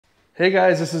Hey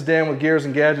guys, this is Dan with Gears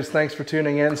and Gadgets. Thanks for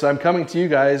tuning in. So I'm coming to you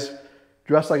guys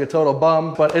dressed like a total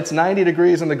bum, but it's 90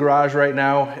 degrees in the garage right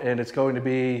now, and it's going to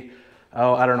be,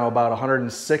 I don't know, about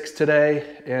 106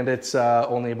 today, and it's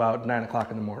only about 9 o'clock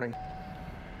in the morning.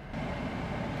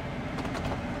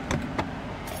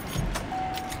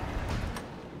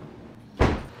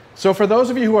 So for those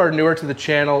of you who are newer to the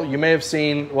channel, you may have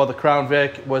seen, well, the Crown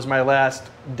Vic was my last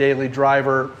daily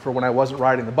driver for when I wasn't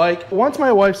riding the bike. Once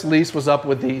my wife's lease was up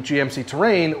with the GMC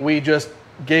Terrain, we just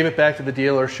gave it back to the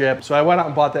dealership. So I went out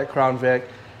and bought that Crown Vic,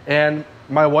 and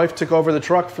my wife took over the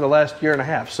truck for the last year and a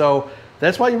half. So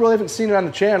that's why you really haven't seen it on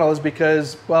the channel, is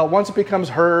because, well, once it becomes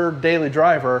her daily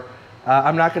driver,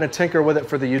 I'm not going to tinker with it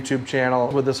for the YouTube channel.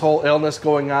 With this whole illness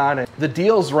going on, and the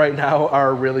deals right now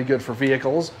are really good for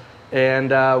vehicles.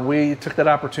 And we took that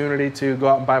opportunity to go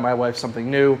out and buy my wife something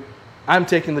new. I'm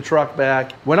taking the truck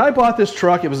back. When I bought this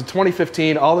truck, it was a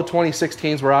 2015. All the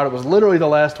 2016s were out. It was literally the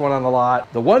last one on the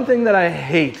lot. The one thing that I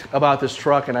hate about this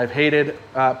truck, and I've hated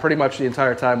pretty much the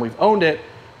entire time we've owned it,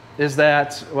 is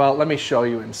that, well, let me show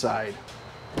you inside.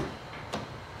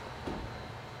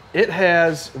 It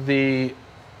has the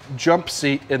jump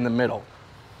seat in the middle,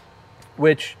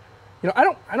 which, you know,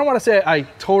 I don't want to say I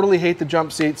totally hate the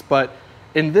jump seats, but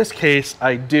in this case,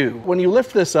 I do. When you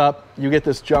lift this up, you get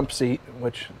this jump seat,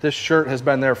 which this shirt has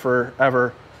been there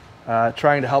forever,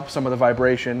 trying to help some of the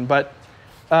vibration, but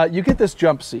you get this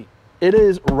jump seat. It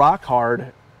is rock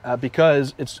hard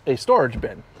because it's a storage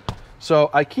bin. So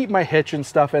I keep my hitch and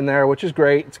stuff in there, which is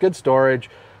great. It's good storage,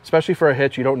 especially for a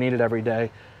hitch. You don't need it every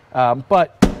day.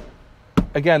 But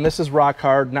again, this is rock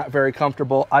hard, not very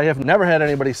comfortable. I have never had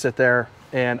anybody sit there,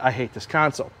 and I hate this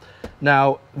console.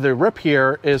 Now, the rip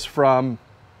here is from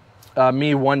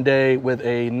me one day with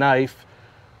a knife,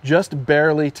 just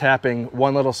barely tapping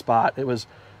one little spot. It was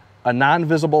a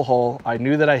non-visible hole. I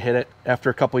knew that I hit it. After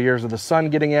a couple years of the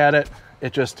sun getting at it,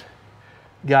 it just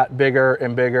got bigger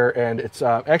and bigger, and it's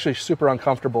actually super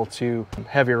uncomfortable to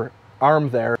have your arm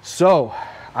there. So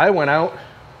I went out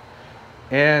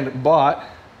and bought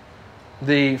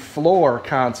the floor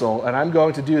console, and I'm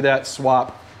going to do that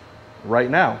swap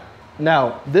right now.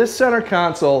 Now, this center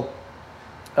console,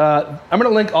 I'm going to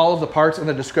link all of the parts in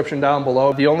the description down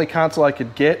below. The only console I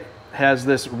could get has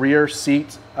this rear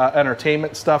seat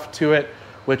entertainment stuff to it,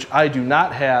 which I do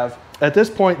not have. At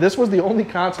this point, this was the only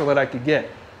console that I could get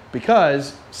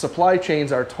because supply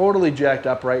chains are totally jacked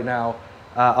up right now.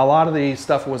 A lot of the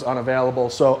stuff was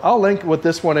unavailable. So I'll link what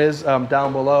this one is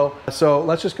down below. So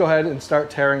let's just go ahead and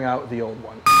start tearing out the old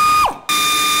one.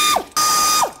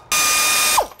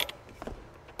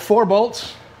 4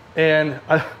 bolts, and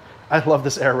I love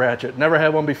this air ratchet. Never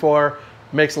had one before.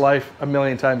 Makes life a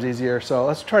million times easier. So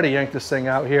let's try to yank this thing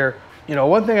out here. You know,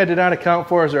 one thing I did not account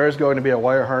for is there is going to be a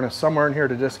wire harness somewhere in here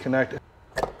to disconnect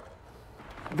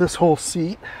this whole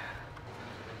seat.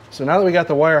 So now that we got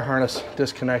the wire harness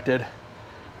disconnected,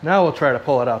 now we'll try to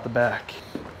pull it out the back.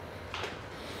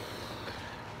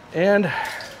 And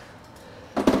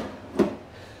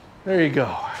there you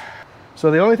go. So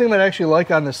the only thing that I actually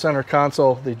like on this center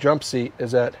console, the jump seat,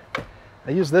 is that I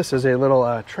use this as a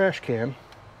little trash can.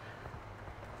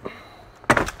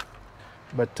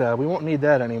 But we won't need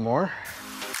that anymore.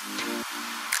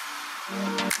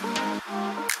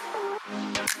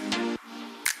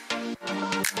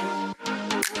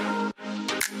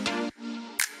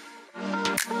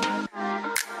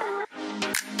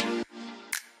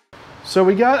 So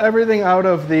we got everything out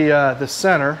of the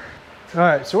center. All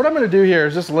right, so what I'm going to do here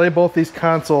is just lay both these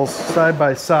consoles side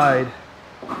by side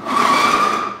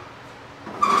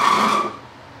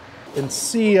and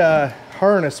see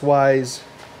harness-wise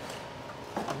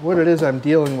what it is I'm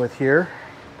dealing with here.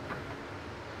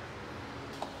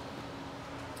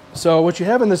 So what you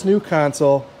have in this new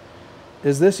console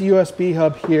is this USB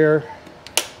hub here,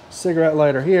 cigarette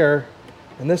lighter here,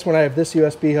 and this one I have this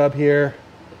USB hub here,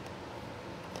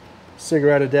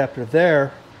 cigarette adapter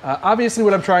there. Obviously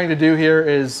what I'm trying to do here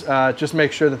is just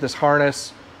make sure that this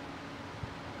harness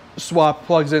swap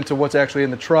plugs into what's actually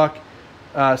in the truck,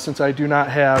 since I do not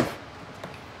have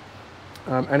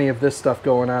any of this stuff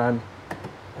going on.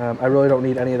 I really don't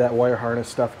need any of that wire harness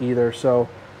stuff either, so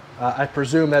I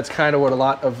presume that's kind of what a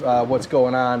lot of what's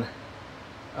going on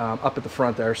up at the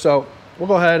front there. So we'll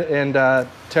go ahead and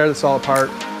tear this all apart.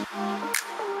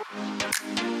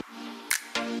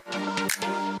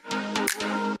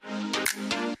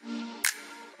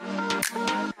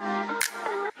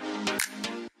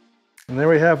 And there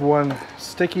we have one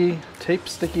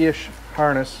sticky-ish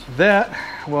harness that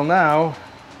will now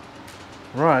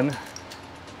run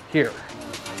here.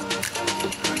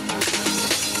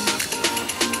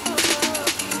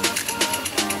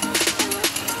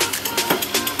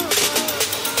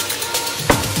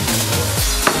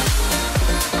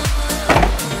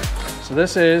 So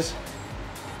this is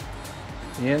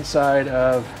the inside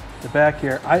of the back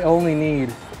here. I only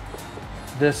need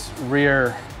this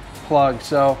rear plug,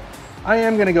 so I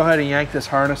am going to go ahead and yank this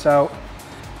harness out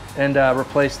and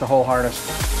replace the whole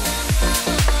harness.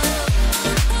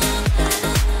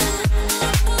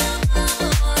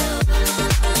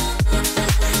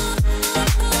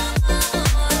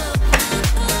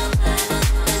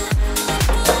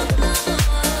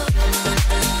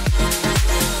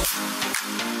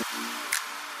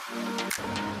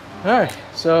 Alright,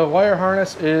 so wire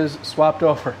harness is swapped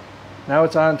over. Now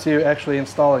it's on to actually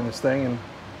installing this thing and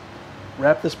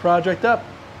wrap this project up.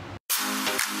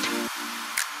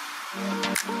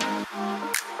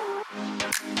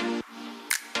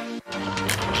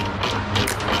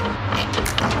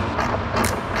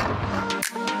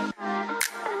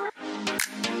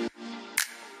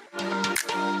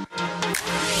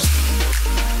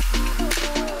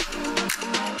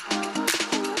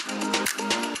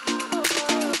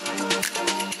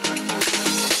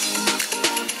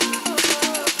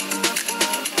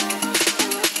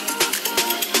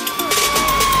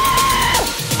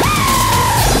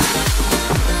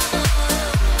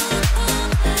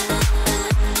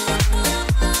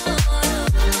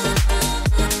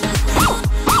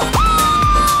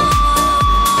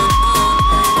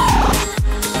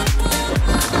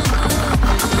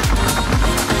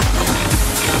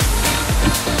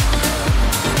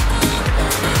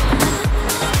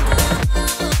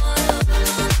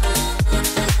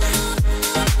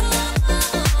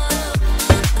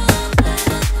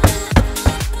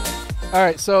 All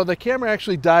right, so the camera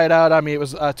actually died out on me. It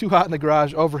was too hot in the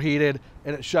garage, overheated,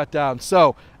 and it shut down.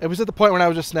 So it was at the point when I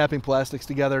was just snapping plastics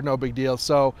together, no big deal.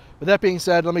 So with that being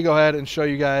said, let me go ahead and show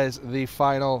you guys the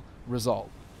final result.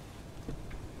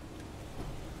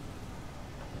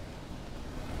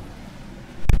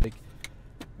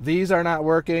 These are not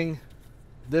working.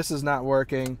 This is not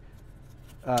working.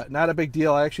 Not a big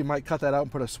deal. I actually might cut that out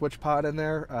and put a switch pod in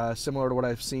there, similar to what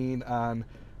I've seen on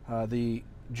the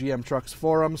GM Trucks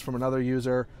forums from another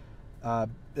user, and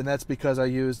that's because I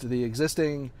used the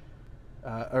existing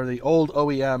or the old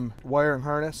OEM wiring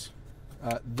harness.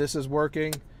 This is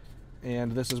working,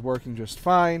 and this is working just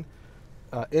fine.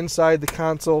 Inside the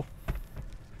console,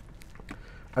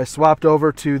 I swapped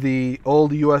over to the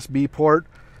old USB port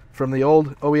from the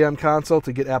old OEM console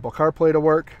to get Apple CarPlay to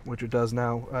work, which it does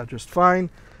now just fine.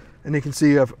 And you can see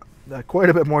you have quite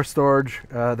a bit more storage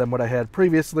than what I had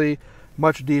previously,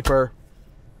 much deeper.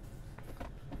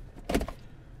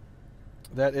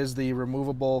 That is the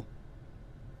removable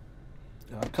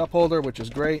cup holder, which is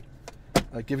great.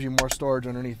 It gives you more storage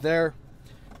underneath there.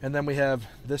 And then we have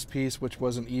this piece, which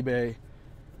was an eBay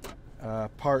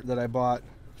part that I bought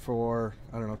for,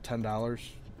 I don't know, $10,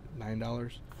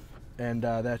 $9. And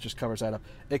that just covers that up.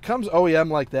 It comes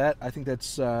OEM like that. I think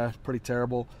that's pretty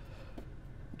terrible.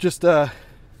 Just kind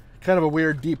of a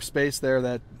weird deep space there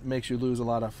that makes you lose a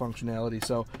lot of functionality.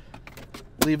 So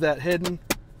leave that hidden.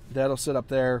 That'll sit up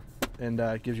there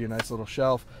and gives you a nice little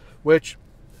shelf, which,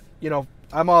 you know,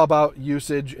 I'm all about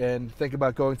usage and think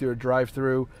about going through a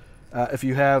drive-through. If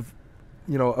you have,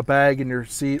 you know, a bag in your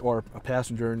seat or a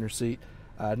passenger in your seat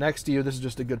next to you, this is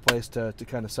just a good place to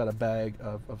kind of set a bag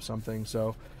of something.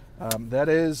 So that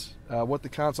is what the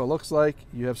console looks like.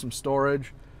 You have some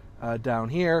storage down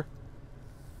here,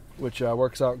 which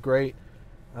works out great.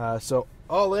 So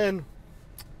all in,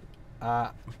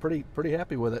 I'm pretty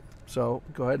happy with it. So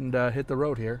go ahead and hit the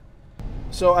road here.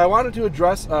 So I wanted to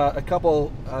address a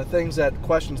couple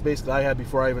questions basically I had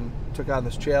before I even took on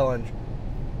this challenge.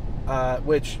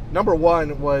 Which, number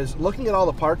one, was looking at all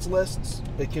the parts lists.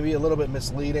 It can be a little bit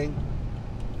misleading.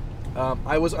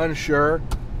 I was unsure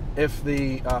if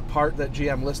the part that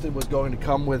GM listed was going to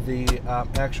come with the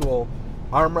actual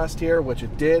armrest here, which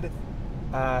it did.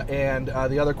 And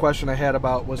the other question I had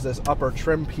about was this upper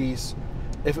trim piece,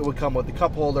 if it would come with the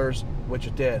cup holders, which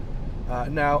it did.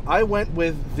 Now, I went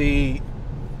with the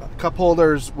cup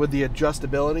holders with the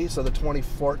adjustability, so the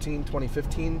 2014,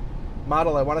 2015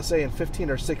 model. I want to say in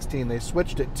 15 or 16 they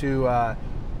switched it to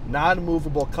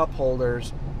non-movable cup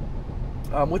holders,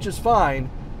 which is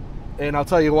fine, and I'll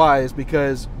tell you why. Is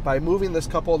because by moving this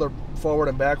cup holder forward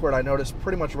and backward, I noticed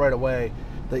pretty much right away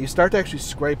that you start to actually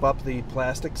scrape up the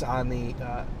plastics on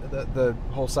the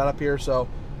whole setup here. So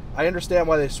I understand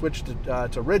why they switched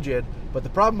to rigid, but the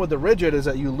problem with the rigid is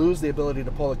that you lose the ability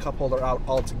to pull the cup holder out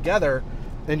altogether,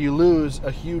 and you lose a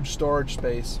huge storage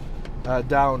space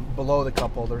down below the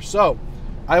cup holder. So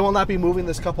I will not be moving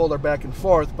this cup holder back and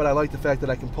forth, but I like the fact that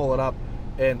I can pull it up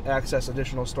and access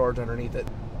additional storage underneath it.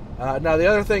 Now the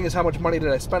other thing is, how much money did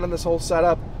I spend on this whole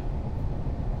setup?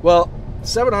 Well,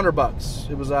 $700.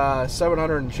 It was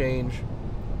 700 and change.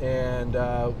 And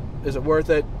is it worth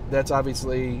it? That's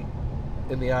obviously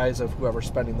in the eyes of whoever's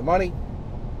spending the money.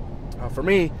 For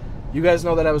me, you guys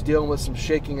know that I was dealing with some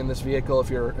shaking in this vehicle if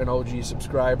you're an OG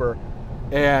subscriber.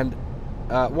 And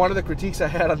one of the critiques I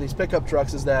had on these pickup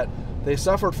trucks is that they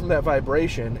suffered from that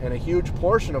vibration, and a huge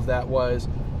portion of that was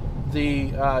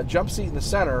the jump seat in the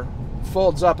center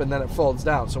folds up and then it folds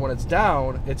down. So when it's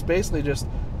down, it's basically just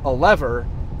a lever,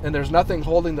 and there's nothing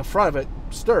holding the front of it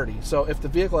sturdy. So if the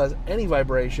vehicle has any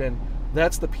vibration,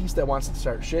 that's the piece that wants to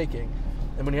start shaking.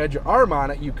 And when you had your arm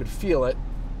on it, you could feel it,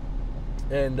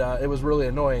 and it was really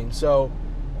annoying. So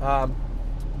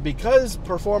because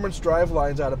Performance Drive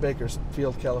Lines out of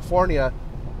Bakersfield, California,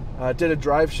 did a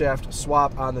drive shaft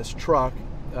swap on this truck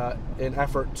in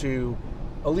effort to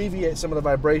alleviate some of the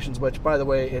vibrations, which, by the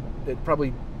way, it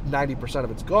probably 90%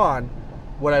 of it's gone.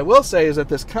 What I will say is that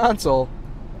this console,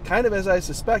 kind of as I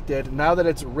suspected, now that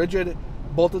it's rigid,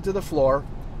 bolted to the floor,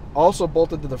 also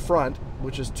bolted to the front,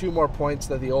 which is 2 more points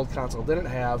that the old console didn't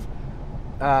have,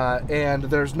 and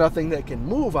there's nothing that can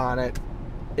move on it,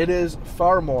 it is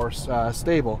far more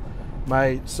stable.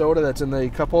 My soda that's in the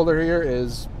cup holder here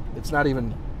it's not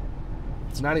even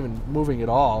moving at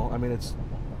all. I mean, it's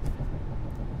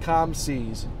calm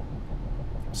seas.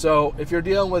 So if you're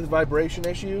dealing with vibration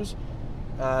issues,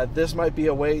 this might be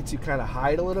a way to kind of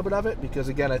hide a little bit of it, because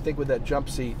again, I think with that jump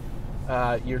seat,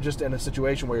 you're just in a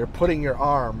situation where you're putting your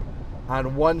arm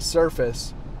on one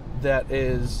surface that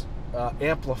is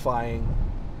amplifying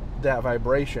that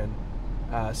vibration.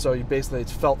 So you basically,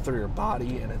 it's felt through your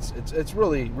body, and it's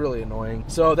really, really annoying.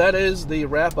 So that is the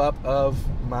wrap up of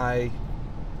my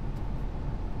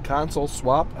console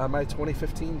swap on my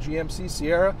 2015 GMC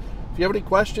Sierra. If you have any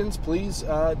questions, please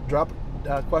drop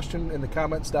a question in the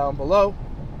comments down below.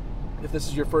 If this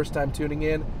is your first time tuning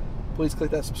in, please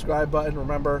click that subscribe button.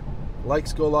 Remember,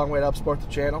 likes go a long way to help support the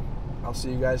channel. I'll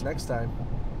see you guys next time.